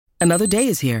Another day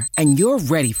is here, and you're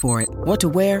ready for it. What to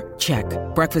wear? Check.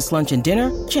 Breakfast, lunch, and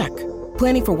dinner? Check.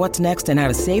 Planning for what's next and how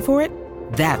to save for it?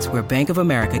 That's where Bank of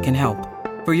America can help.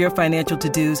 For your financial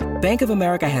to-dos, Bank of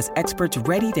America has experts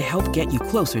ready to help get you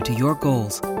closer to your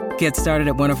goals. Get started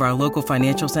at one of our local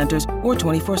financial centers or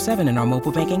 24/7 in our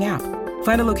mobile banking app.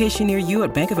 Find a location near you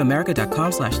at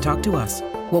bankofamerica.com/talktous.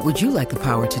 What would you like the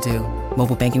power to do?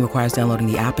 Mobile banking requires downloading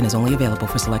the app and is only available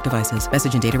for select devices.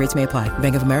 Message and data rates may apply.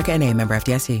 Bank of America N.A., member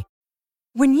FDIC.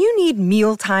 When you need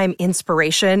mealtime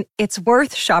inspiration, it's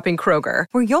worth shopping Kroger,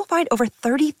 where you'll find over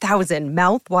 30,000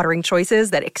 mouth-watering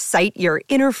choices that excite your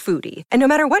inner foodie. And no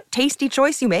matter what tasty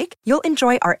choice you make, you'll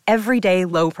enjoy our everyday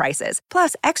low prices,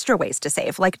 plus extra ways to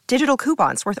save, like digital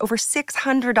coupons worth over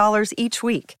 $600 each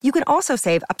week. You can also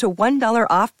save up to $1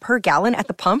 off per gallon at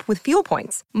the pump with fuel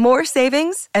points. More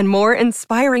savings and more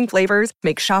inspiring flavors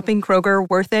make shopping Kroger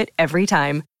worth it every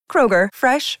time. Kroger,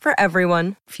 fresh for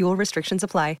everyone. Fuel restrictions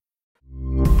apply.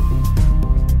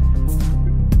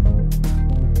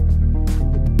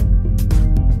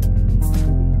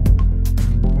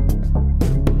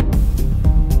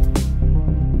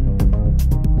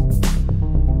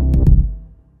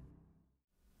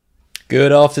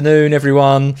 Good afternoon,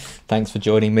 everyone. Thanks for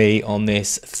joining me on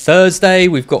this Thursday.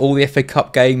 We've got all the FA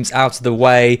Cup games out of the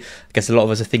way. I guess a lot of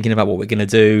us are thinking about what we're going to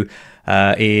do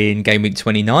in Game Week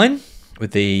 29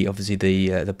 with the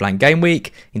blank game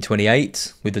week, in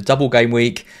 28 with the double game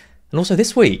week, and also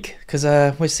this week because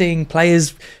we're seeing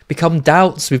players become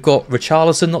doubts. We've got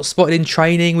Richarlison not spotted in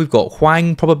training. We've got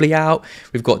Hwang probably out.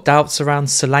 We've got doubts around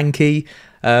Solanke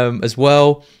as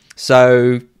well.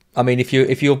 So I mean, if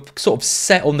you're sort of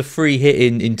set on the free hit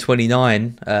in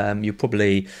 29, you're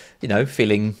probably,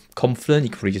 feeling confident. You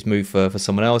could probably just move for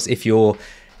someone else. If you're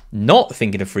not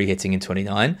thinking of free hitting in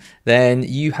 29, then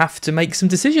you have to make some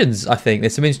decisions. I think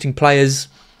there's some interesting players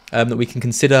that we can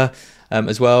consider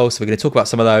as well. So we're going to talk about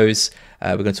some of those.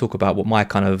 We're going to talk about what my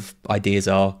kind of ideas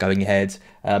are going ahead.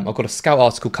 I've got a Scout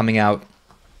article coming out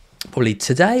probably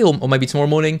today or maybe tomorrow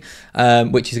morning,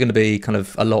 which is going to be kind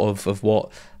of a lot of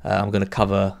what I'm going to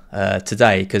cover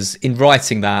today, because in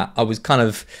writing that I was kind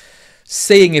of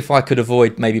seeing if I could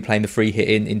avoid maybe playing the free hit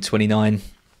in 29.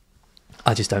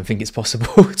 I just don't think it's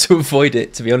possible to avoid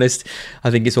it, to be honest.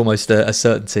 I think it's almost a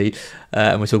certainty,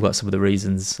 and we'll talk about some of the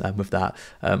reasons with that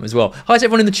as well. Hi to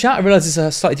everyone in the chat. I realise it's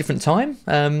a slightly different time,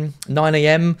 9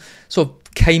 a.m. sort of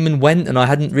came and went, and I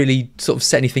hadn't really sort of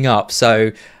set anything up,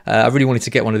 so I really wanted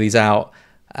to get one of these out.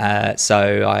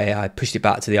 So I pushed it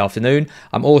back to the afternoon.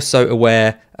 I'm also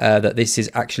aware that this is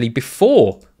actually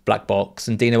before Black Box,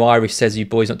 and Dino Irish says you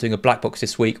boys not doing a Black Box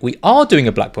this week. We are doing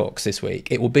a Black Box this week.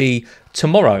 It will be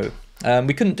tomorrow.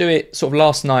 We couldn't do it sort of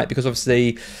last night because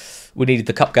obviously we needed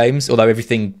the cup games, although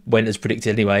everything went as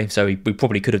predicted anyway, so we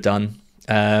probably could have done.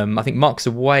 I think Mark's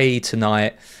away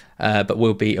tonight, but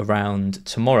we'll be around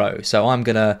tomorrow. So I'm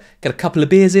going to get a couple of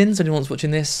beers in, so anyone's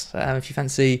watching this, if you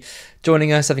fancy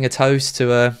joining us, having a toast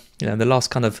to the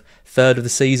last kind of third of the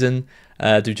season,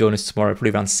 do join us tomorrow,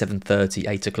 probably around 7:30,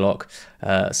 8 o'clock,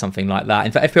 something like that.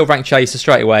 In fact, FPL Rank Chaser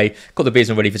straight away, got the beers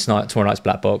all ready for tomorrow night's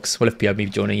Black Box. Will FPL be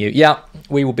joining you? Yeah,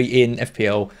 we will be in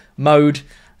FPL mode,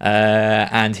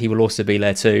 and he will also be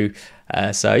there too.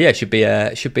 So yeah, it should be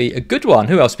a good one.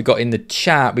 Who else we got in the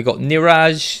chat? We got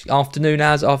Niraj,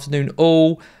 afternoon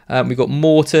all. We got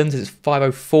Morton, it's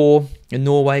 5:04 in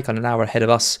Norway, kind of an hour ahead of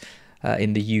us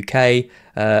in the UK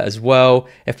as well.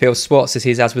 FPL Spot says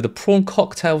he's as with a prawn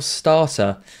cocktail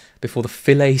starter before the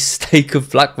filet steak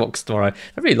of Black Box tomorrow.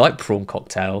 I really like prawn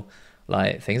cocktail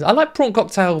like things. I like prawn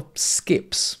cocktail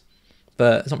skips,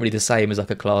 but it's not really the same as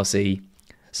like a classy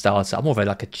starter. I'm more of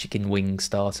like a chicken wing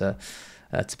starter,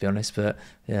 to be honest. But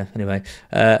yeah, anyway,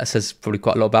 that says probably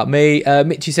quite a lot about me.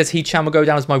 Mitchie says Chan will go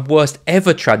down as my worst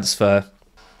ever transfer.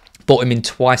 Bought him in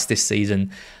twice this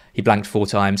season. He blanked 4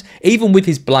 times. Even with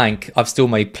his blank, I've still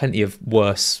made plenty of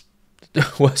worse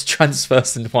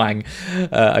transfers than Hwang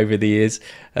over the years.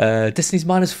 Destiny's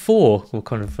 -4 will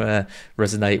kind of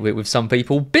resonate with some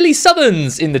people. Billy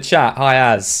Southerns in the chat. Hi,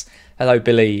 Az. Hello,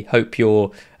 Billy. Hope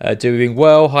you're doing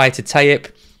well. Hi to Tayyip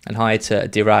and hi to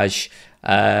Diraj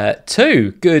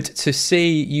too. Good to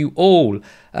see you all.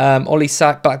 Ollie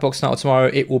Sack, Black Box night or tomorrow.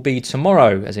 It will be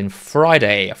tomorrow, as in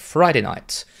Friday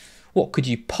night. What could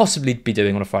you possibly be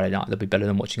doing on a Friday night that'd be better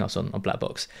than watching us on Black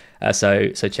Box? So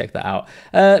check that out.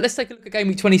 Let's take a look at Game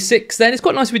Week 26 then. It's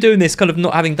quite nice to be doing this, kind of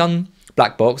not having done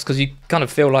Black Box, because you kind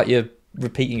of feel like you're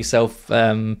repeating yourself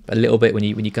a little bit when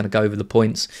you kind of go over the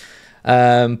points.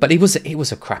 But it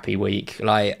was a crappy week.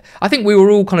 Like, I think we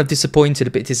were all kind of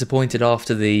disappointed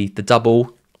after the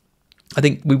double. I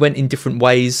think we went in different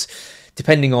ways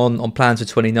depending on plans for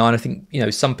 29, I think,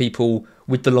 some people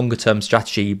with the longer term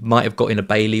strategy might have got in a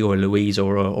Bailey or a Louise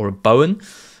or a Bowen.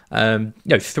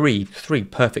 Three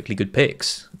perfectly good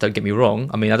picks. Don't get me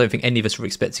wrong. I mean, I don't think any of us were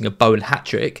expecting a Bowen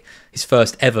hat-trick, his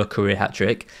first ever career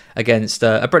hat-trick, against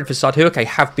a Brentford side who,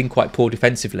 have been quite poor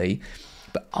defensively,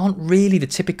 but aren't really the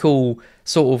typical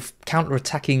sort of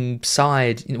counter-attacking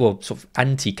side, sort of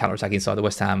anti-counter-attacking side that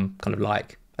West Ham kind of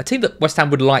like. A team that West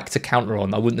Ham would like to counter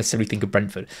on. I wouldn't necessarily think of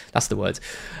Brentford. That's the word.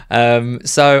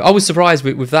 So I was surprised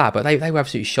with that, but they were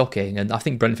absolutely shocking. And I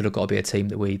think Brentford have got to be a team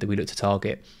that we look to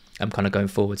target kind of going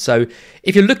forward. So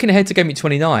if you're looking ahead to Gameweek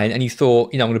 29 and you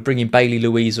thought, I'm going to bring in Bailey,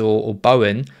 Louise or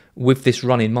Bowen with this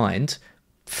run in mind,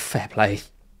 fair play.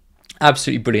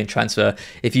 Absolutely brilliant transfer.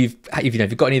 If you've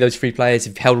got any of those free players,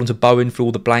 if you've held on to Bowen for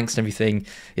all the blanks and everything,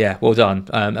 yeah, well done.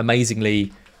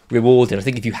 Amazingly rewarded. I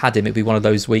think if you had him, it'd be one of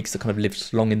those weeks that kind of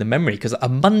lives long in the memory, because a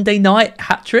Monday night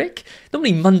hat-trick,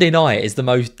 normally Monday night is the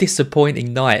most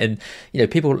disappointing night, and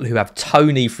people who have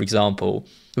Tony, for example,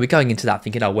 will be going into that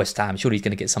thinking, West Ham, surely he's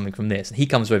going to get something from this, and he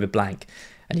comes with a blank,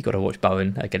 and you've got to watch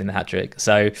Bowen getting the hat-trick.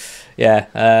 So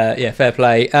fair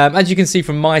play. As you can see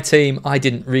from my team, I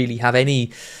didn't really have any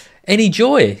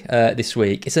joy this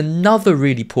week. It's another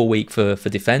really poor week for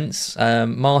defence.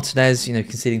 Martinez,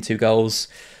 conceding 2 goals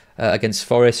against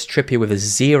Forest. Trippier with a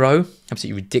 0,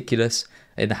 absolutely ridiculous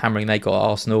in the hammering they got at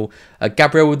Arsenal.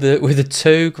 Gabriel with the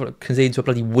 2, conceding to a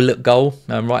bloody Willock goal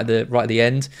right at the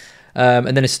end.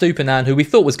 And then a Estupiñán, who we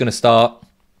thought was going to start.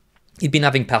 He'd been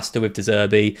having pasta with De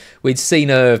Zerbi. We'd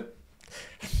seen a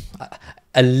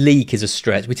leak is a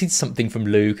stretch. We did something from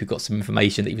Luke, who got some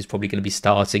information that he was probably going to be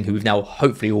starting, who we've now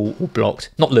hopefully all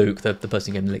blocked. Not Luke, the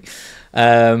person who gave the leak.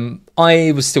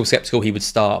 I was still sceptical he would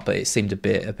start, but it seemed a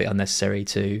bit unnecessary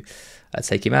to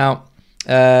take him out.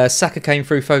 Saka came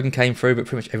through, Foden came through, but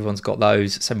pretty much everyone's got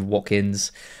those. Same with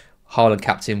Watkins. Haaland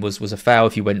captain was a foul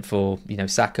if you went for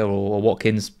Saka or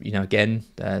Watkins. Again,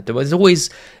 there's always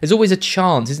a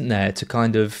chance, isn't there, to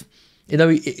kind of,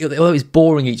 although it's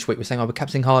boring each week, we're saying, we're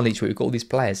captaining Haaland each week, we've got all these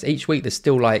players. Each week there's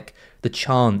still like the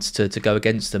chance to go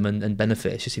against them and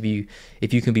benefit. It's just if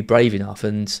you can be brave enough.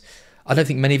 And I don't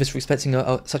think many of us were expecting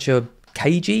such a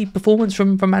cagey performance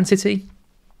from Man City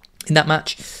in that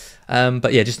match.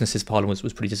 But yeah, just Nasser Haaland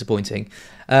was pretty disappointing.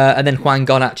 And then Juan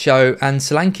Garnacho and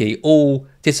Solanke, all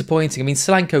disappointing. I mean,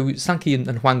 Solanke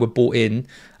and Juan were bought in,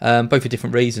 both for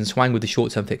different reasons. Juan with the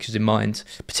short-term fixtures in mind,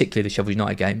 particularly the Sheffield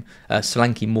United game.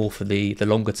 Solanke more for the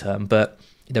longer term. But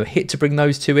a hit to bring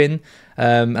those 2 in.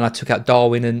 And I took out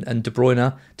Darwin and De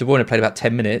Bruyne. De Bruyne played about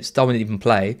 10 minutes. Darwin didn't even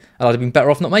play. And I'd have been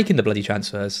better off not making the bloody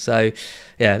transfers. So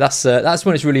yeah, that's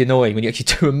when it's really annoying, when you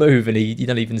actually do a move and you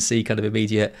don't even see kind of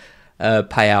immediate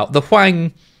payout. The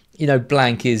Hwang,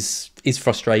 blank is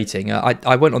frustrating.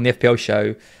 I went on the FPL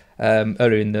show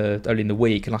earlier in the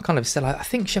week, and I kind of said I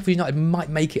think Sheffield United might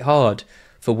make it hard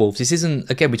for Wolves. This isn't,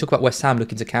 again, we talk about West Ham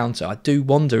looking to counter. I do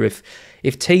wonder if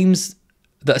teams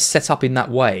that are set up in that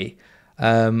way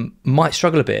might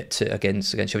struggle a bit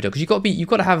against Sheffield, because you've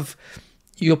got to have,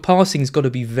 your passing's got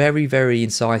to be very, very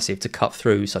incisive to cut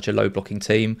through such a low blocking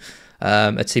team.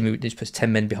 A team who just puts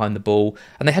 10 men behind the ball,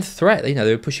 and they had threat. They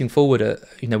were pushing forward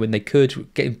when they could,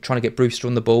 trying to get Brewster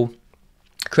on the ball,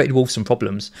 created Wolves some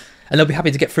problems, and they'll be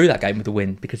happy to get through that game with a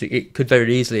win, because it could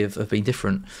very easily have been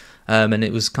different. And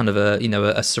it was kind of a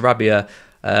Sarabia,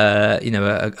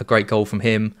 a great goal from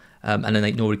him, and an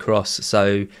Aït-Nouri cross.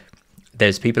 So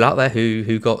there's people out there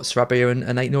who got Sarabia and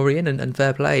Aït-Nouri in, and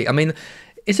fair play. I mean,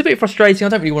 it's a bit frustrating. I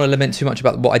don't really want to lament too much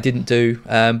about what I didn't do.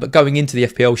 But going into the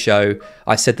FPL show,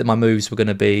 I said that my moves were going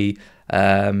to be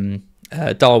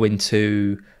Darwin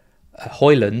to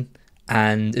Højlund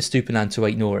and Estupiñán to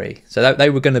Aït-Nouri. So they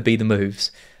were going to be the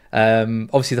moves.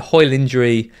 Obviously, the Højlund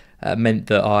injury meant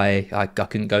that I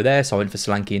couldn't go there, so I went for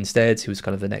Solanke instead, who was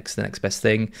kind of the next best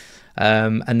thing.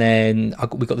 And then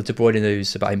we got the De Bruyne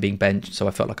news about him being benched, so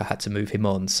I felt like I had to move him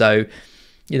on. So,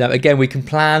 again, we can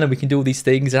plan and we can do all these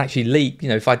things and actually leap.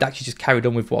 If I'd actually just carried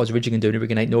on with what I was originally doing,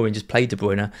 bringing Aït-Nouri and just played De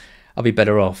Bruyne, I'd be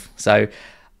better off. So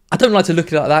I don't like to look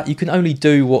at it like that. You can only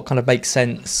do what kind of makes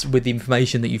sense with the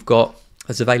information that you've got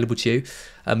that's available to you.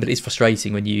 But it's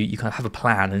frustrating when you kind of have a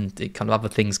plan and it kind of other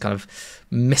things kind of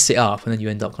mess it up, and then you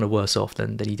end up kind of worse off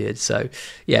than you did. So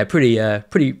yeah,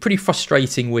 pretty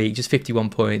frustrating week. Just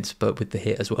 51 points, but with the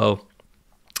hit as well.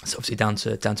 It's obviously down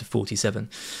to 47.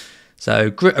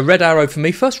 So a red arrow for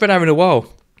me. First red arrow in a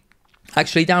while.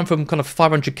 Actually down from kind of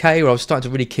 500k where I was starting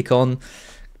to really kick on.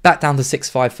 Back down to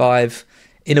 655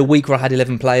 in a week where I had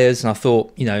 11 players, and I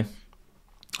thought,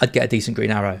 I'd get a decent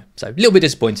green arrow. So a little bit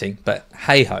disappointing, but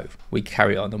hey ho, we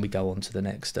carry on and we go on to the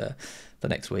next the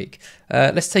next week.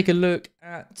 Let's take a look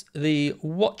at the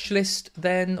watch list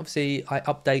then. Obviously, I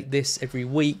update this every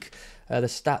week. The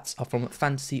stats are from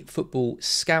Fantasy Football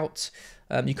Scout.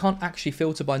 You can't actually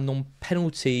filter by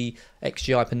non-penalty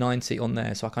XGI per 90 on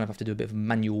there, so I kind of have to do a bit of a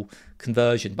manual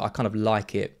conversion, but I kind of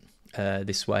like it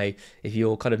this way. If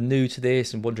you're kind of new to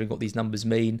this and wondering what these numbers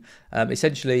mean,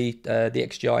 essentially the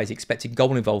XGI is expected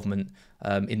goal involvement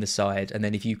in the side, and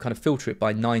then if you kind of filter it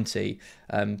by 90,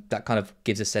 that kind of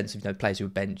gives a sense of players who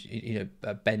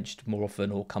are benched more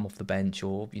often or come off the bench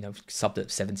or subbed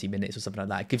at 70 minutes or something like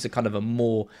that. It gives a kind of a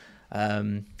more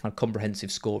kind of comprehensive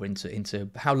score into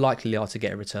how likely they are to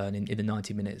get a return in the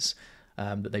 90 minutes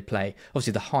that they play.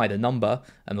 Obviously, the higher the number,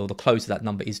 or the closer that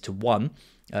number is to 1,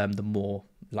 the more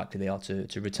likely they are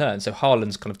to return. So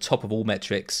Haaland's kind of top of all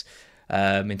metrics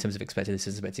in terms of expected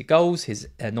assists, expected goals. His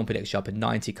non-penalty XG up at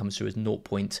 90 comes through as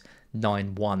 0.91.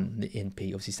 The NP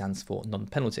obviously stands for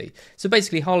non-penalty. So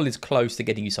basically, Haaland is close to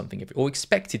getting you something or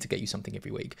expected to get you something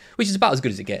every week, which is about as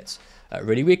good as it gets.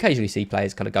 Really, we occasionally see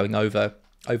players kind of going over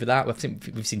that. I think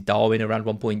we've seen Darwin around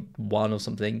 1.1 or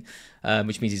something,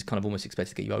 which means he's kind of almost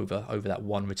expected to get you over that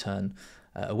 1 return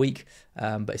a week.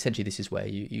 But essentially, this is where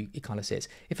you kind of see it.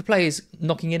 If a player is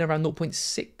knocking in around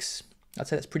 0.6, I'd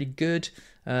say that's pretty good.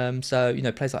 So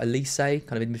players like Elise,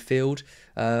 kind of in midfield,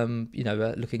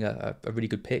 looking at a really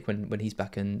good pick when he's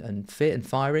back and fit and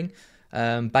firing.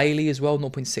 Bailey as well,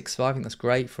 0.65. I think that's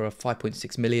great for a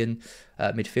 5.6 million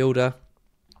midfielder.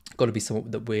 Got to be someone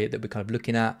that we're kind of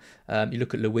looking at. You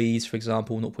look at Louise, for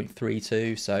example,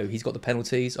 0.32. So he's got the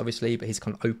penalties, obviously, but his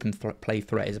kind of open play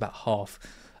threat is about half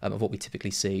of what we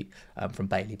typically see from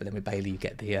Bailey. But then with Bailey, you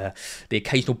get the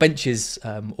occasional benches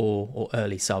or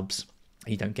early subs.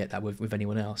 You don't get that with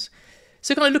anyone else.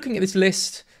 So kind of looking at this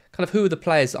list, kind of who are the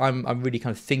players that I'm really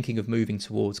kind of thinking of moving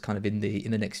towards kind of in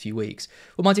the next few weeks.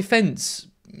 Well, my defence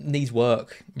needs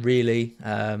work, really.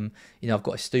 I've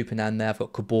got Estupinan there, I've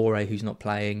got Kabore who's not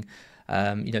playing.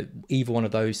 Either one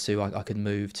of those two I could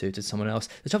move to someone else.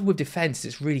 The trouble with defence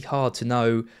is it's really hard to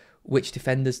know which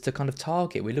defenders to kind of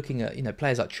target. We're looking at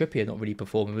players like Trippier not really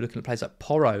performing. We're looking at players like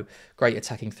Porro, great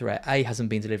attacking threat. A hasn't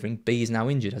been delivering. B is now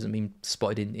injured, hasn't been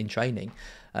spotted in training.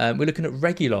 We're looking at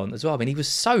Reguilon as well. I mean, he was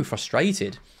so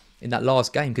frustrated in that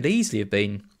last game. Could easily have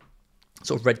been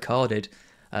sort of red carded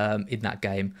in that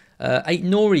game.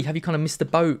 Nori, have you kind of missed the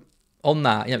boat on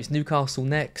that? It's Newcastle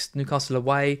next, Newcastle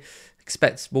away.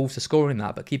 Expects Wolves to score in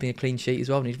that, but keeping a clean sheet as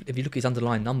well. And if you look at his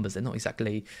underlying numbers, they're not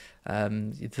exactly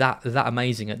that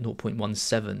amazing at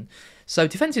 0.17. So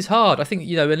defence is hard. I think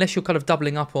unless you're kind of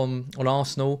doubling up on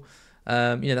Arsenal,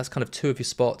 that's kind of 2 of your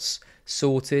spots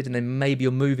sorted, and then maybe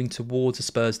you're moving towards a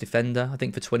Spurs defender. I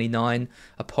think for 29,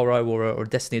 a Porro or a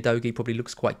Destiny Udogie probably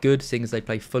looks quite good, seeing as they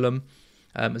play Fulham.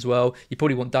 As well, you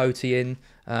probably want Doherty in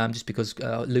just because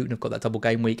Luton have got that double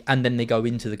game week, and then they go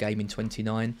into the game in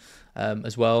 29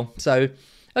 as well. So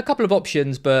a couple of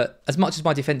options, but as much as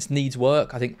my defence needs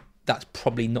work, I think that's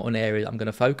probably not an area that I'm going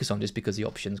to focus on, just because the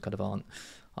options kind of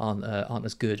aren't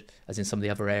as good as in some of the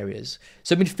other areas.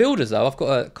 So midfielders, though, I've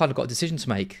got a decision to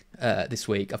make this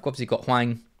week. I've obviously got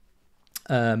Hwang,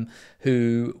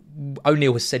 who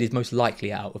O'Neill has said is most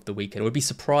likely out of the weekend. I would be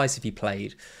surprised if he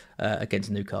played against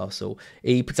Newcastle.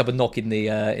 He picked up a knock in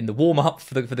the warm up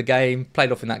for the game,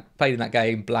 played in that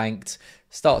game, blanked,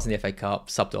 starts in the FA Cup,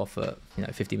 subbed off at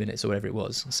 50 minutes or whatever it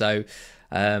was. So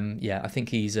I think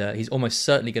he's almost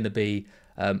certainly going to be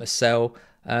a sell,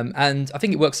 and I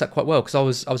think it works out quite well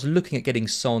because I was looking at getting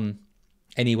Son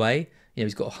anyway.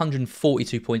 He's got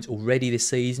 142 points already this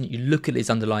season. You look at his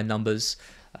underlying numbers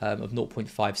of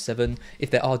 0.57. If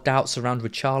there are doubts around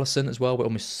Richarlison as well, we're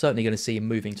almost certainly going to see him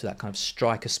moving to that kind of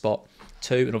striker spot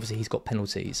too. And obviously he's got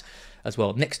penalties as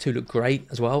well. Next two look great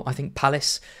as well. I think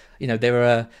Palace,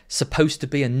 they're supposed to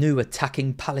be a new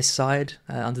attacking Palace side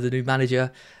under the new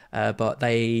manager, but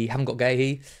they haven't got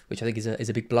Guehi, which I think is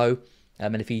a big blow.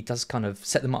 And if he does kind of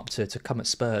set them up to come at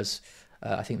Spurs,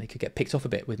 I think they could get picked off a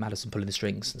bit with Maddison pulling the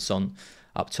strings and Son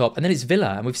up top. And then it's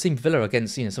Villa, and we've seen Villa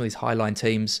against some of these high line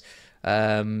teams,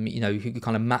 who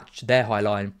kind of match their high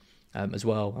line as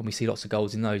well. And we see lots of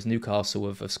goals in those. Newcastle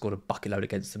have scored a bucket load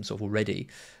against them sort of already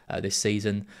this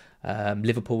season.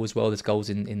 Liverpool as well, there's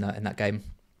goals in that game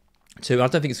too. And I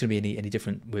don't think it's going to be any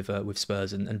different with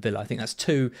Spurs and Villa. I think that's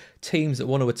two teams that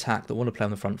want to attack, that want to play on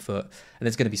the front foot, and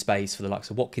there's going to be space for the likes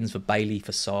of Watkins, for Bailey,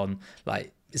 for Son.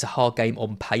 It's a hard game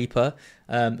on paper,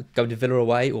 going to Villa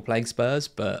away or playing Spurs,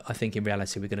 but I think in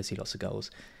reality we're going to see lots of goals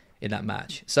in that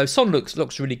match. So Son looks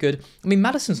really good. I mean,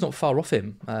 Maddison's not far off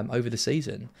him over the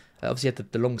season. Obviously, he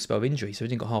had the long spell of injury, so he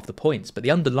didn't got half the points, but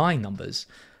the underlying numbers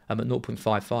at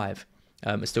 0.55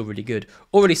 are still really good.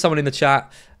 Already someone in the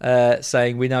chat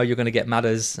saying, we know you're going to get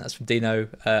Madders. That's from Dino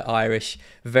Irish.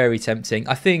 Very tempting.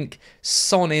 I think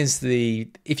Son is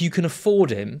if you can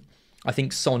afford him, I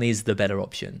think Son is the better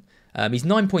option. He's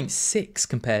 9.6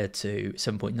 compared to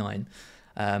 7.9.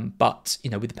 But,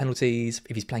 with the penalties,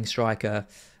 if he's playing striker,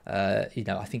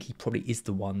 I think he probably is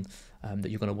the one that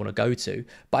you're going to want to go to.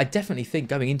 But I definitely think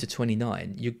going into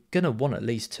 29, you're going to want at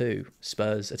least 2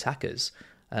 Spurs attackers.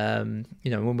 When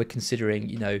we're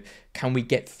considering, can we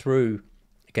get through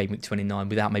Gameweek 29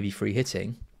 without maybe free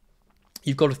hitting?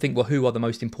 You've got to think, well, who are the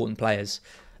most important players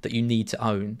that you need to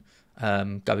own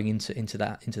going into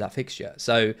that fixture?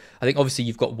 So I think obviously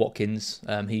you've got Watkins.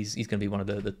 He's going to be one of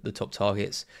the top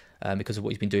targets because of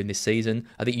what he's been doing this season.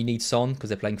 I think you need Son because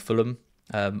they're playing Fulham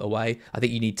away. I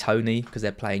think you need Tony because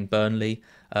they're playing Burnley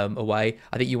away.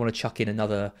 I think you want to chuck in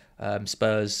another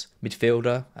Spurs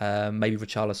midfielder, maybe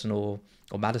Richarlison or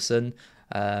Maddison.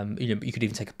 You could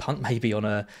even take a punt maybe on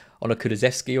a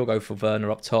Kulusevski or go for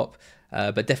Werner up top.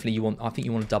 But definitely I think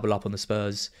you want to double up on the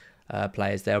Spurs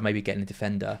players there, or maybe getting a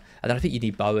defender. And then I think you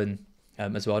need Bowen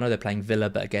as well. I know they're playing Villa,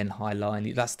 but again, high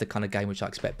line. That's the kind of game which I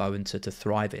expect Bowen to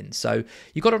thrive in. So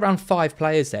you've got around 5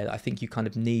 players there that I think you kind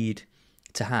of need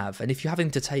to have. And if you're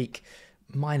having to take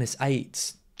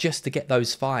 -8 just to get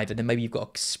those 5, and then maybe you've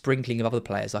got a sprinkling of other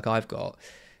players like I've got,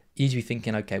 you need to be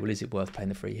thinking, okay, well, is it worth playing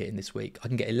the free hit in this week? I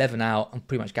can get 11 out. I'm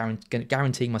pretty much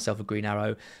guaranteeing myself a green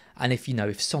arrow. And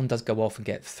if Son does go off and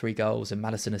get 3 goals and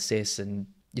Maddison assists, and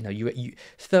you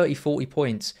 30, 40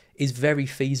 points is very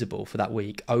feasible for that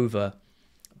week over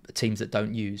teams that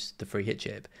don't use the free hit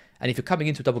chip. And if you're coming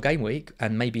into a double game week,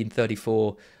 and maybe in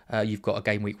 34 you've got a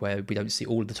game week where we don't see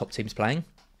all of the top teams playing,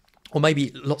 or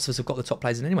maybe lots of us have got the top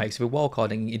players in anyway, because if we're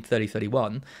wildcarding in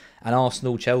 30-31 and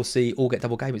Arsenal, Chelsea all get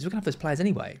double game weeks, we're going to have those players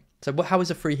anyway. So how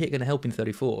is a free hit going to help in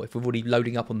 34 if we're already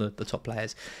loading up on the top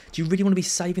players? Do you really want to be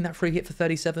saving that free hit for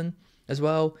 37 as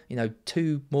well?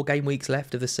 2 more game weeks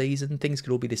left of the season. Things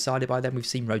could all be decided by then. We've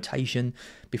seen rotation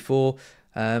before.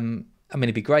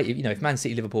 It'd be great if Man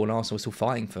City, Liverpool and Arsenal are still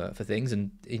fighting for things,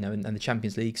 and and the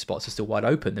Champions League spots are still wide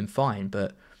open, then fine.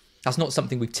 But that's not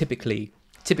something we've typically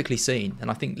seen. And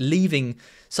I think leaving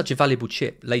such a valuable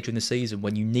chip later in the season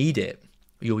when you need it,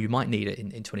 or you might need it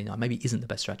in 29, maybe isn't the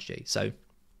best strategy. So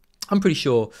I'm pretty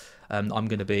sure I'm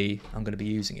going to be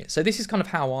using it. So this is kind of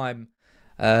how I'm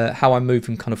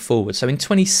moving kind of forward. So in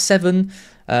 27,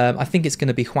 I think it's going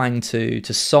to be Hwang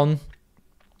to Son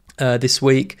this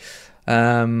week.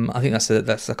 I think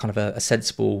that's a kind of a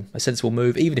sensible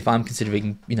move. Even if I'm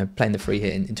considering playing the free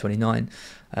hit in 29,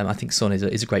 I think Son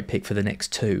is a great pick for the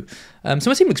next 2. So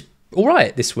my team looks all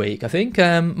right this week. I think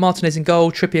Martinez in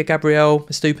goal, Trippier, Gabriel,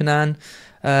 Estupiñán,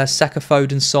 Saka,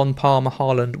 Foden, Son, Palmer,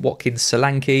 Haaland, Watkins,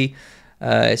 Solanke.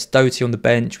 It's Doty on the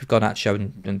bench. We've got Nacho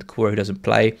and Kora who doesn't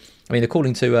play. I mean,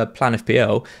 according to Plan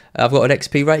FPL, I've got an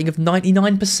XP rating of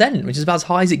 99%, which is about as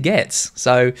high as it gets.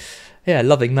 So yeah,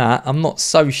 loving that. I'm not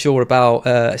so sure about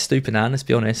Estupiñán, let's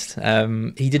be honest.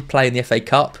 He did play in the FA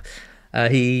Cup.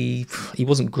 He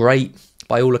wasn't great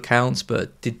by all accounts,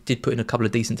 but did put in a couple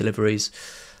of decent deliveries,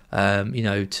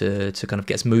 to kind of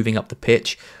get us moving up the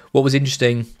pitch. What was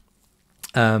interesting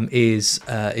is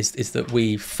that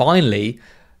we finally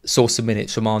saw some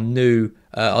minutes from our new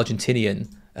Argentinian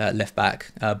left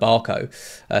back, Barco,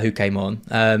 who came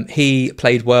on. He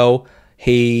played well.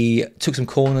 He took some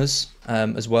corners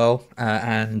as well,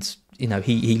 and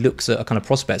he looks at a kind of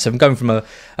prospect. So I'm going from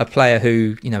a player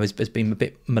who has been a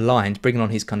bit maligned, bringing on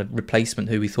his kind of replacement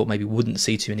who we thought maybe wouldn't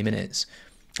see too many minutes,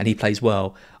 and he plays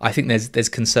well. I think there's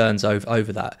concerns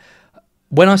over that.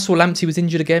 When I saw Lamptey was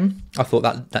injured again, I thought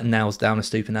that nails down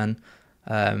Estupiñán.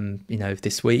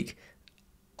 This week,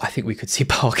 I think we could see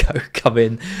Barco come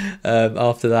in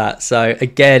after that. So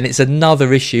again, it's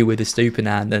another issue with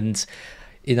Estupiñán, and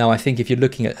I think if you're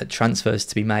looking at transfers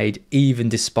to be made, even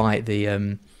despite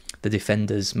the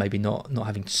defenders maybe not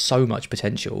having so much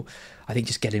potential, I think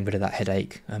just getting rid of that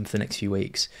headache for the next few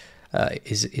weeks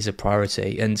is a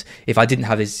priority. And if I didn't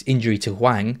have his injury to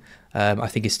Hwang, I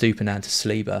think Estupiñán to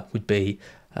Saliba would be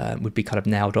kind of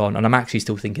nailed on. And I'm actually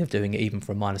still thinking of doing it even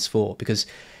for a -4, because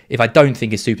if I don't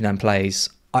think Estupiñán plays,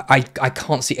 I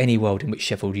can't see any world in which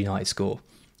Sheffield United score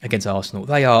against Arsenal.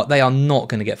 They are not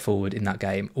going to get forward in that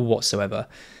game whatsoever.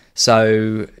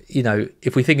 So,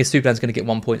 if we think Estupiñán's going to get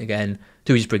 1 point again,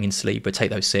 do we just bring in Saliba,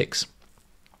 take those 6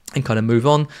 and kind of move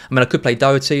on? I mean, I could play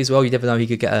Doherty as well. You never know, he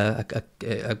could get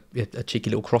a cheeky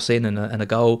little cross in and a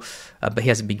goal, but he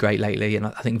hasn't been great lately, and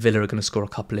I think Villa are going to score a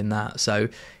couple in that. So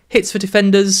hits for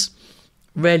defenders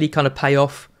rarely kind of pay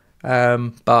off,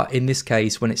 but in this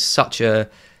case, when it's such an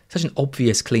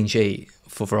obvious clean sheet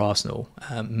for Arsenal,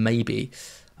 maybe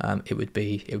it would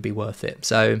be worth it.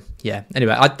 So yeah.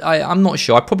 Anyway, I'm not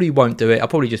sure. I probably won't do it. I'll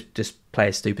probably just play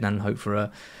a stupid and hope for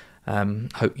a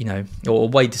or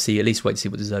wait to see what De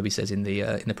Zerbi says in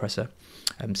the presser.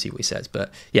 See what he says.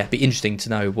 But yeah, it'd be interesting to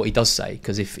know what he does say,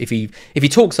 because if he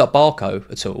talks up Barco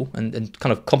at all and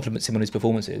kind of compliments him on his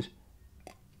performances,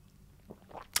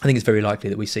 I think it's very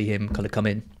likely that we see him kind of come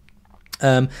in.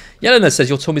 Yelena says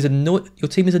your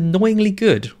team is annoyingly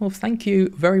good. Well, thank you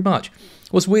very much.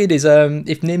 What's weird is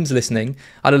if Nim's listening,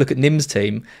 I had a look at Nim's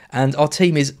team, and our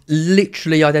team is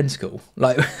literally identical.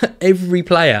 Like every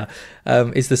player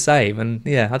is the same, and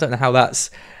yeah, I don't know how that's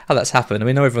happened. I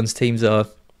mean, I know everyone's teams are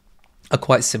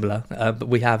quite similar, but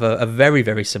we have a very,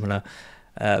 very similar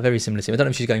team. I don't know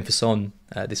if she's going for Son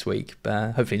this week,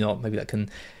 but hopefully not. Maybe that can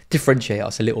differentiate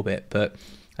us a little bit. But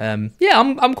yeah,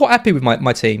 I'm quite happy with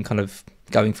my team kind of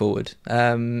going forward.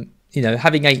 Having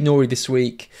 8 Nori this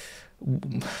week,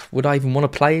 would I even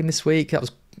want to play him this week? That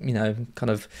was kind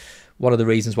of one of the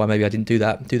reasons why maybe I didn't do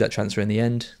that transfer in the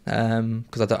end,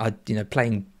 because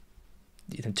playing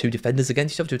 2 defenders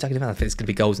against each other, 2 attacking defenders, I think it's going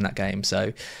to be goals in that game.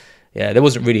 So yeah, there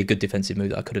wasn't really a good defensive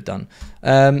move that I could have done.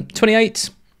 28.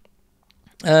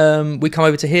 We come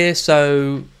over to here.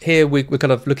 So here we're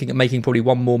kind of looking at making probably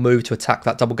one more move to attack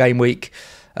that double game week.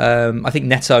 I think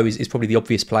Neto is probably the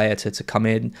obvious player to come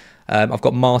in. I've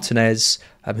got Martinez,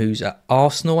 who's at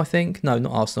Arsenal, I think. No,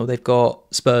 not Arsenal. They've got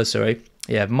Spurs, sorry.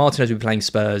 Yeah, Martinez would be playing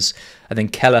Spurs, and then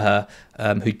Kelleher,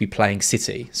 who'd be playing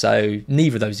City. So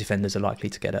neither of those defenders are likely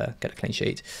to get a clean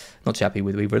sheet. Not too happy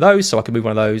with either of those, so I can move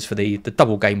one of those for the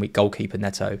double game week goalkeeper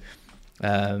Neto.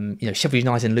 Sheffield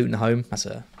United and Luton at home. That's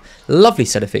a lovely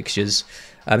set of fixtures.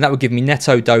 That would give me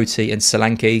Neto, Doty, and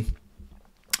Solanke.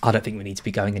 I don't think we need to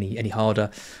be going any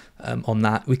harder on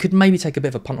that. We could maybe take a bit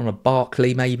of a punt on a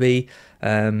Barkley, maybe.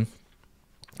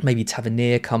 Maybe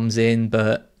Tavernier comes in,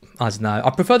 but I don't know. I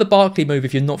prefer the Barkley move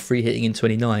if you're not free hitting in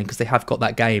 29, because they have got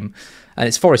that game, and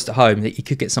it's Forest at home. That you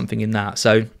could get something in that.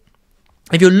 So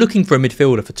if you're looking for a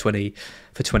midfielder for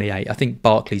 28, I think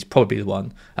Barkley's probably the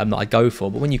one that I go for.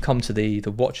 But when you come to the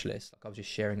watch list, like I was just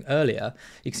sharing earlier,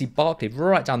 you can see Barkley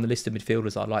right down the list of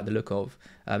midfielders I like the look of.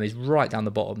 Is right down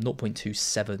the bottom,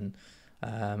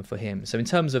 0.27 for him. So in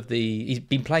terms of he's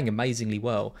been playing amazingly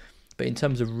well, but in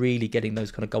terms of really getting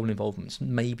those kind of goal involvements,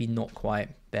 maybe not quite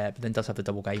there, but then does have the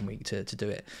double game week to do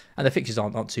it. And the fixtures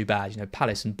aren't too bad.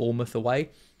 Palace and Bournemouth away.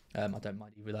 I don't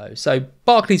mind either of those. So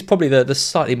Barkley's probably the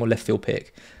slightly more left field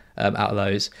pick out of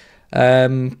those.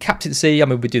 Captaincy, I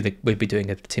mean, we'd be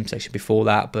doing a team selection before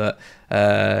that, but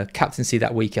captaincy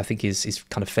that week I think is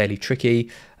kind of fairly tricky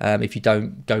if you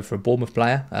don't go for a Bournemouth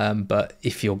player. But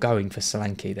if you're going for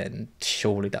Solanke, then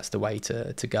surely that's the way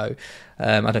to go.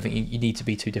 I don't think you need to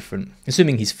be too different.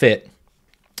 Assuming he's fit,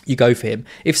 you go for him.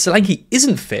 If Solanke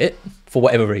isn't fit for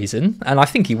whatever reason, and I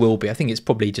think he will be, I think it's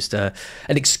probably just an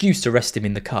excuse to rest him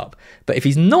in the cup. But if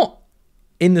he's not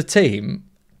in the team,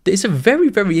 it's a very,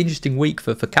 very interesting week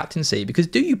for captaincy, because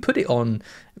do you put it on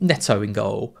Neto in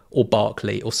goal or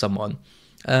Barkley or someone?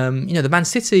 The Man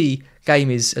City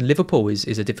game and Liverpool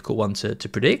is a difficult one to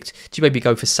predict. Do you maybe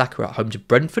go for Saka at home to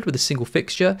Brentford with a single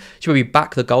fixture? Do you maybe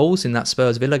back the goals in that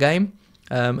Spurs Villa game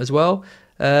as well?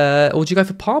 Or do you go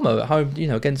for Palmer at home,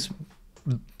 against,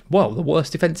 the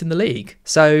worst defence in the league?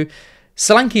 So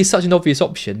Solanke is such an obvious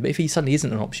option, but if he suddenly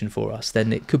isn't an option for us,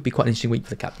 then it could be quite an interesting week for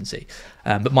the captaincy.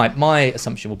 But my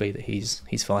assumption will be that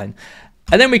he's fine.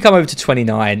 And then we come over to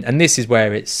 29, and this is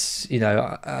where it's,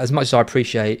 as much as I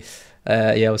appreciate,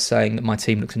 I was saying that my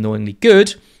team looks annoyingly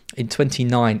good, in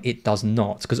 29 it does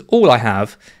not, because all I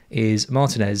have is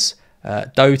Martinez,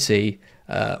 Doty,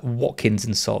 Watkins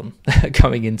and Son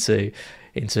going into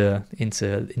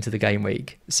the game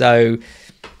week. So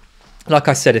like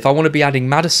I said, if I want to be adding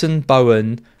Maddison,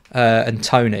 Bowen and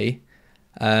Tony,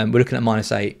 we're looking at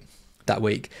 -8 that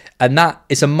week, and that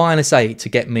is a -8 to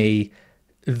get me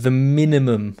the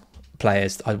minimum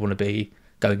players that I'd want to be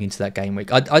going into that game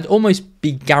week. I'd almost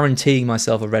be guaranteeing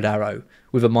myself a red arrow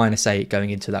with a -8 going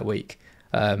into that week,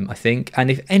 I think. And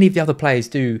if any of the other players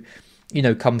do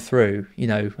come through,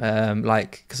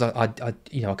 because I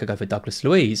could go for Douglas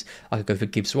Luiz, I could go for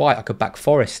Gibbs White, I could back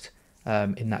Forest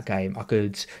in that game, I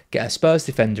could get a Spurs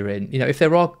defender in. If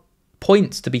there are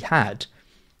points to be had,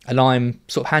 and I'm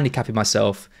sort of handicapping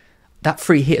myself, that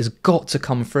free hit has got to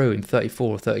come through in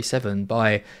 34 or 37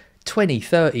 by 20,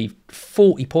 30,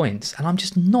 40 points, and I'm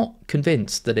just not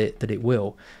convinced that it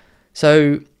will.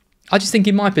 So I just think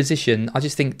in my position,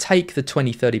 take the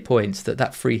 20, 30 points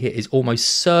that free hit is almost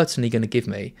certainly going to give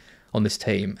me on this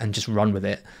team and just run with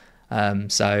it.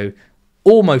 So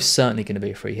almost certainly going to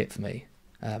be a free hit for me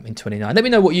in 29. Let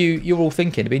me know what you're all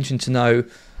thinking. It'd be interesting to know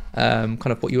kind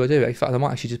of what you will do. In fact, I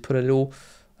might actually just put a little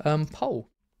poll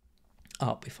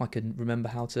up if I can remember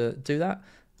how to do that.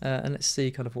 And let's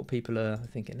see kind of what people are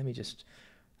thinking. Let me just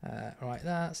write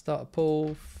that. Start a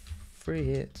poll. Free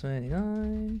hit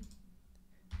 29.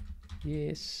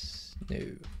 Yes. No.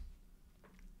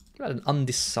 Got an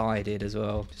undecided as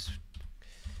well. Just,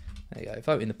 there you go.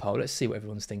 Vote in the poll. Let's see what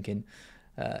everyone's thinking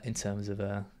in terms of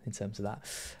that.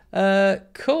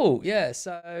 Cool. Yeah.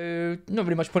 So not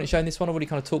really much point in showing this one. I've already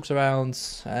kind of talked around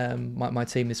my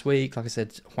team this week. Like I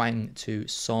said, Hwang to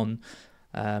Son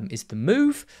is the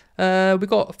move. We've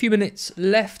got a few minutes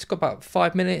left. Got about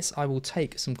 5 minutes. I will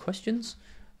take some questions.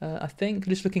 I think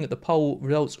just looking at the poll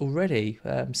results already,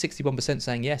 61%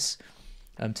 saying yes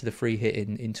to the free hit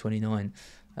in 29.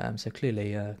 So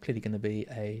clearly going to be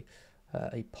a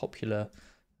popular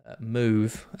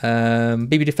move.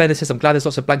 BB Defender says, I'm glad there's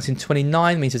lots of blanks in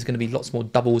 29. Means there's going to be lots more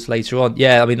doubles later on.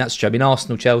 Yeah, I mean, that's true. I mean,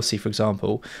 Arsenal, Chelsea, for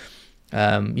example,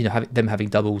 them having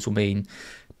doubles will mean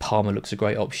Palmer looks a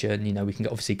great option. We can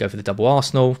obviously go for the double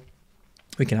Arsenal.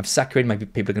 We can have Saka in. Maybe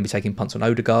people are going to be taking punts on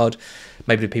Odegaard.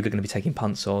 Maybe people are going to be taking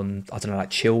punts on, I don't know, like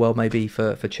Chilwell maybe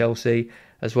for Chelsea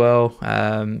as well.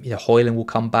 Højlund will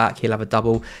come back. He'll have a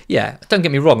double. Yeah, don't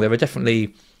get me wrong. There are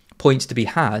definitely points to be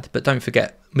had, but don't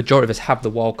forget, majority of us have the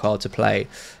wild card to play.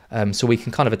 So we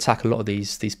can kind of attack a lot of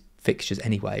these fixtures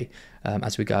anyway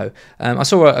as we go. I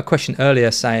saw a question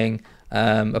earlier saying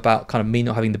about kind of me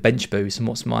not having the bench boost and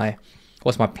what's my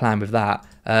plan with that.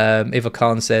 Iva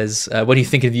Khan says, when are you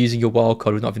thinking of using your wild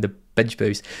card with not having the bench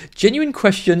boost? Genuine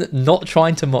question, not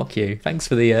trying to mock you. Thanks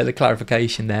for the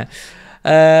clarification there.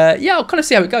 I'll kind of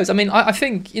see how it goes. I mean, I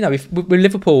think, if with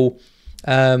Liverpool,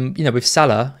 with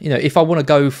Salah, if I want to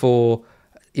go for,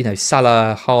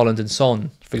 Salah, Haaland and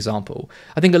Son, for example,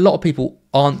 I think a lot of people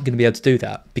aren't going to be able to do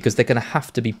that because they're going to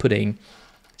have to be putting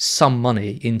some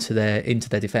money into their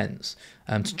defence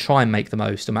to try and make the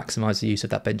most or maximise the use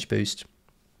of that bench boost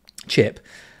chip.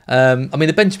 I mean,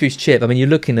 the bench boost chip, I mean, you're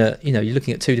looking at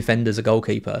two defenders, a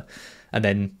goalkeeper, and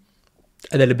then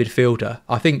a midfielder.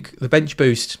 I think the bench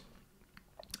boost,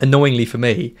 annoyingly for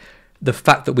me, the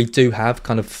fact that we do have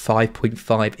kind of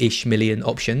 5.5-ish million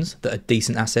options that are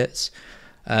decent assets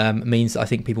means that I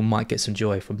think people might get some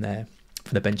joy from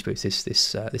the bench boost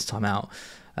this time out.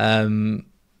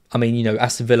 I mean,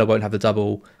 Aston Villa won't have the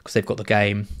double because they've got the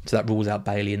game, so that rules out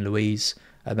Bailey and Louise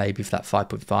maybe for that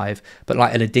 5.5. But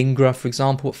like an Adingra, for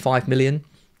example, at 5 million,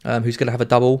 who's going to have a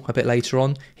double a bit later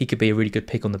on, he could be a really good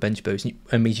pick on the bench boost.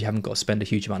 It means you haven't got to spend a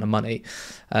huge amount of money.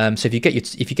 So if you get your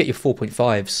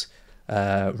 4.5s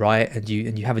right, and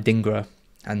you have Adingra,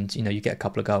 and you get a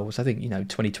couple of goals, I think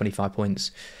 20-25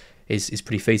 points is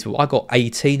pretty feasible. I got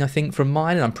 18, I think, from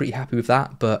mine, and I'm pretty happy with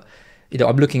that. But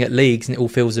I'm looking at leagues, and it all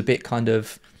feels a bit kind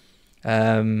of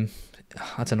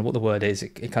I don't know what the word is.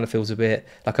 It kind of feels a bit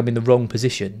like I'm in the wrong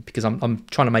position because I'm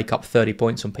trying to make up 30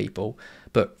 points on people,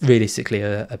 but realistically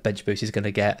a bench boost is going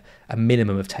to get a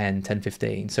minimum of 10,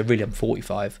 15. So really I'm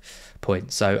 45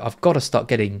 points. So I've got to start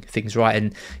getting things right.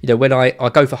 And, when I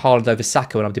go for Haaland over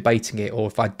Saka when I'm debating it, or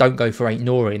if I don't go for Ain't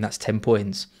Nori and that's 10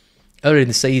 points, earlier in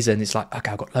the season, it's like,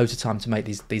 okay, I've got loads of time to make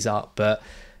these up. But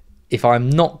if I'm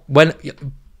not,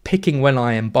 picking when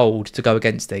I am bold to go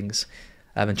against things,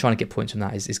 and trying to get points from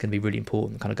that is going to be really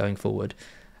important kind of going forward.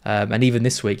 And even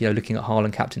this week, looking at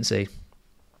Haaland captaincy,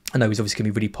 I know he's obviously going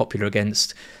to be really popular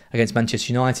against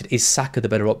Manchester United. Is Saka the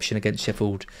better option against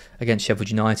Sheffield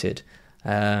United?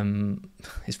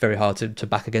 It's very hard to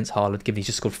back against Haaland, given he's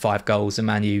just scored 5 goals and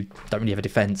Man U don't really have a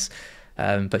defence.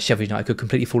 But Sheffield United could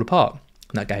completely fall apart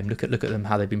in that game. Look at them,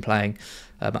 how they've been playing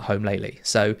at home lately.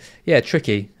 So yeah,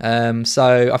 tricky.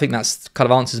 So I think that's kind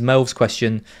of answers Melv's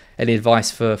question. Any advice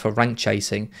for rank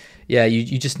chasing? Yeah,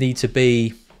 you just need to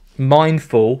be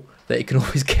mindful that it can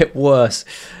always get worse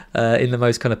in the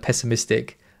most kind of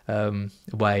pessimistic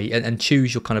way, and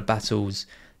choose your kind of battles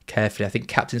carefully. I think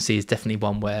captaincy is definitely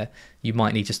one where you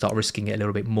might need to start risking it a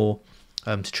little bit more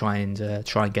to try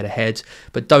and get ahead.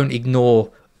 But don't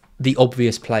ignore the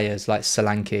obvious players like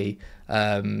Solanke,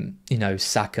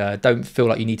 Saka. Don't feel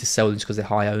like you need to sell them just because they're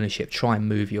high ownership. Try and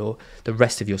move the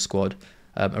rest of your squad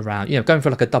around. Going for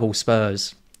like a double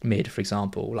Spurs mid, for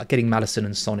example, like getting Maddison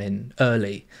and Son in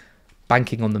early,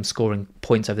 banking on them scoring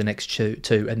points over the next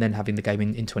two, and then having the game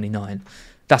in 29.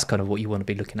 That's kind of what you want to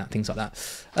be looking at, things like that.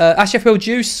 FPL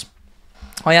Juice,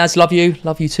 hi Az, love you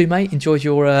too, mate. Enjoyed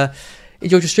your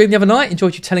stream the other night.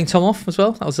 Enjoyed you telling Tom off as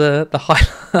well. That was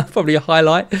probably a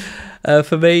highlight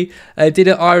for me. Did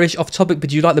it Irish off topic, but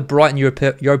do you like the Brighton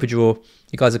Europa draw?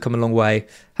 You guys have come a long way.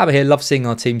 Have it here. Love seeing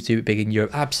our teams do it big in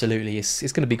Europe. Absolutely, it's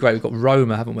going to be great. We've got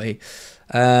Roma, haven't we?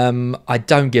 I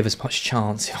don't give as much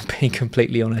chance, if I'm being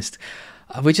completely honest.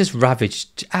 We're just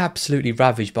absolutely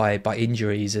ravaged by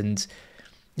injuries, and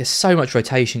there's so much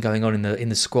rotation going on in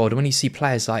the squad. And when you see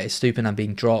players like Estupiñán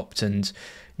being dropped, and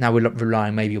now we're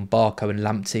relying maybe on Barco and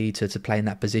Lamptey to play in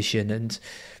that position, and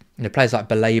players like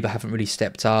Baleba haven't really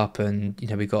stepped up, and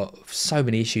we've got so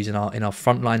many issues in our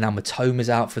front line now. Matoma's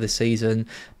out for the season,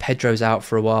 Pedro's out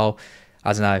for a while.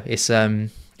 I don't know.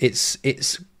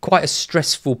 It's quite a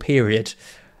stressful period,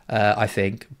 I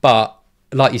think. But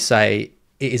like you say,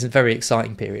 it is a very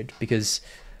exciting period because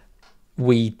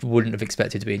we wouldn't have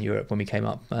expected to be in Europe when we came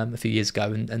up a few years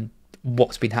ago, and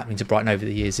what's been happening to Brighton over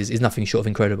the years is nothing short of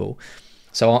incredible.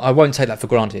 So I won't take that for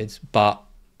granted, but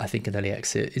I think an early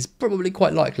exit is probably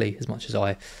quite likely, as much as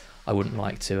I wouldn't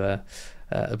like to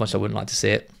see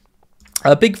it.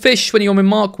 Big Fish, when you're on with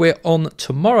Mark, we're on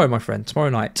tomorrow, my friend. Tomorrow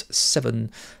night,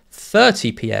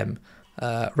 7:30 p.m.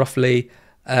 Roughly.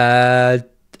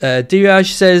 Diaj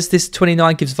says this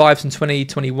 29 gives vibes from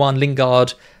 2021.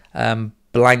 Lingard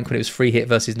blank when it was free hit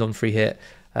versus non-free hit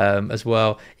as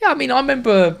well. Yeah, I mean, I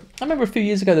remember a few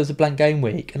years ago there was a blank game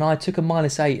week, and I took a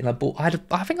 -8, and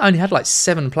I think I only had like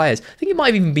 7 players. I think it might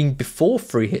have even been before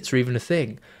free hits were even a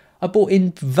thing. I bought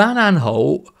in Van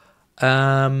Aanholt,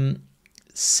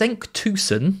 Cenk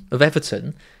Toussaint of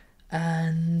Everton,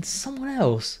 and someone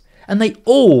else, and they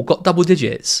all got double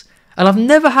digits. And I've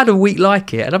never had a week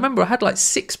like it. And I remember I had like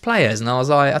 6 players, and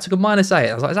I took a -8.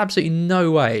 I was like, there's absolutely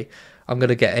no way I'm going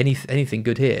to get anything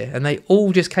good here. And they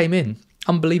all just came in.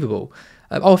 Unbelievable.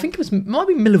 I think it might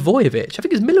be Milivojevic. I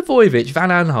think it was Milivojevic, Van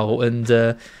Aanholt, and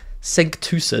Cenk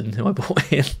Toussaint who I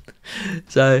bought in.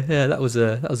 So yeah, that was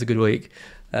a good week.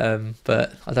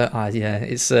 But I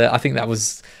think that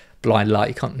was blind luck.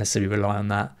 You can't necessarily rely on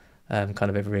that kind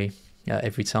of every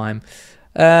time.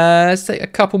 Let's take a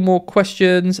couple more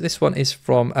questions. This one is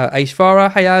from Ace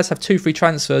Farah. Hey, Az, have 2 free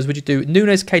transfers. Would you do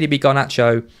Nunes, KDB,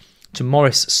 Garnacho to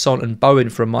Morris, Son and Bowen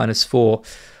for a -4,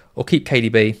 or keep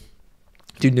KDB?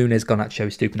 Do Nunes, Garnacho,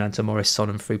 Estupiñán to Morris, Son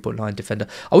and 3.9 defender.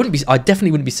 I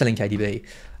definitely wouldn't be selling KDB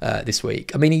this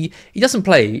week. I mean, he doesn't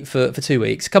play for 2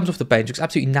 weeks. Comes off the bench, looks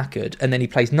absolutely knackered, and then he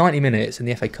plays 90 minutes in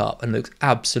the FA Cup and looks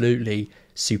absolutely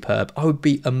superb. I would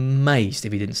be amazed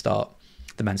if he didn't start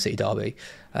the Man City derby.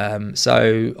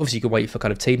 So obviously you can wait for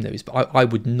kind of team news, but I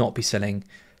would not be selling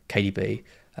KDB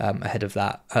ahead of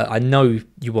that. I know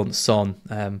you want Son,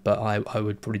 but I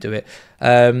would probably do it.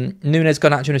 Nunes,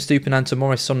 Garnacho and Estupiñán to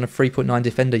Morris, Son and a 3.9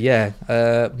 defender. Yeah,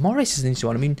 Morris is an interesting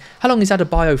one. I mean, how long is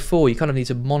Adebayo for? You kind of need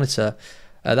to monitor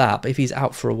that. But if he's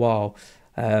out for a while,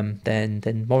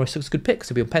 then Morris looks a good pick because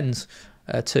he'll be on pens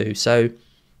too. So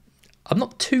I'm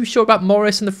not too sure about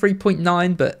Morris and the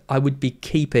 3.9, but I would be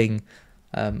keeping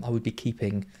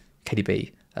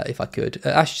KDB if I could.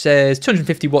 Ash says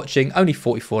 250 watching, only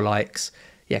 44 likes.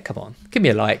 Yeah, come on, give me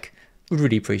a like. Would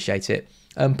really appreciate it.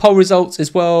 Poll results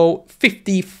as well.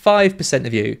 55%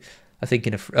 of you are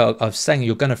thinking of saying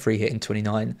you're going to free hit in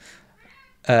 29.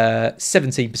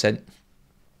 17%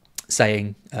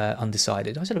 saying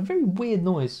undecided. I said a very weird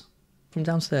noise from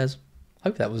downstairs.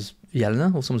 Hope that was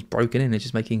Yelena or someone's broken in and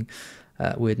just making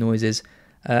weird noises.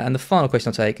 And the final question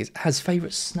I'll take is: has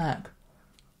favourite snack?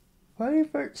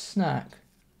 Favourite snack?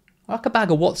 I like a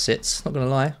bag of Wotsits, not going to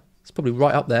lie. It's probably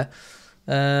right up there.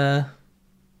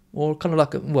 Or kind of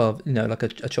like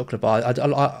a chocolate bar.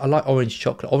 I like orange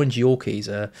chocolate. Orange Yorkies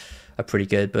are pretty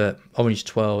good, but orange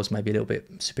 12s maybe a little bit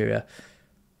superior.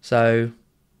 So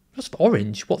just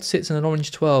orange. Wotsits and an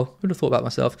orange 12. Who would have thought about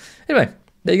myself? Anyway,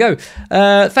 there you go.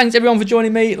 Thanks everyone for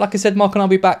joining me. Like I said, Mark and I'll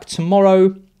be back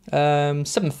tomorrow,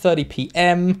 7:30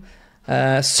 p.m.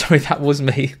 Sorry, that was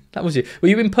me. That was you. Were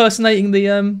you impersonating the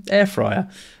air fryer?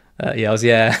 Yeah, I was.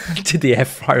 Yeah, did the air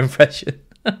fryer impression.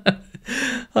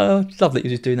 Oh, love that you're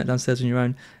just doing that downstairs on your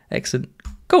own. Excellent.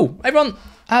 Cool. Everyone,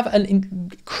 have an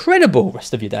incredible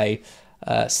rest of your day.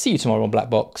 See you tomorrow on Black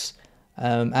Box.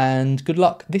 And good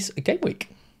luck this game week.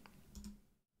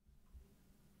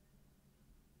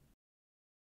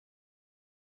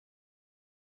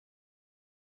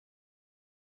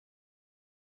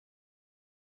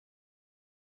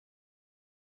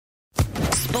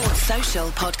 Sports Social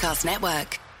Podcast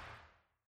Network.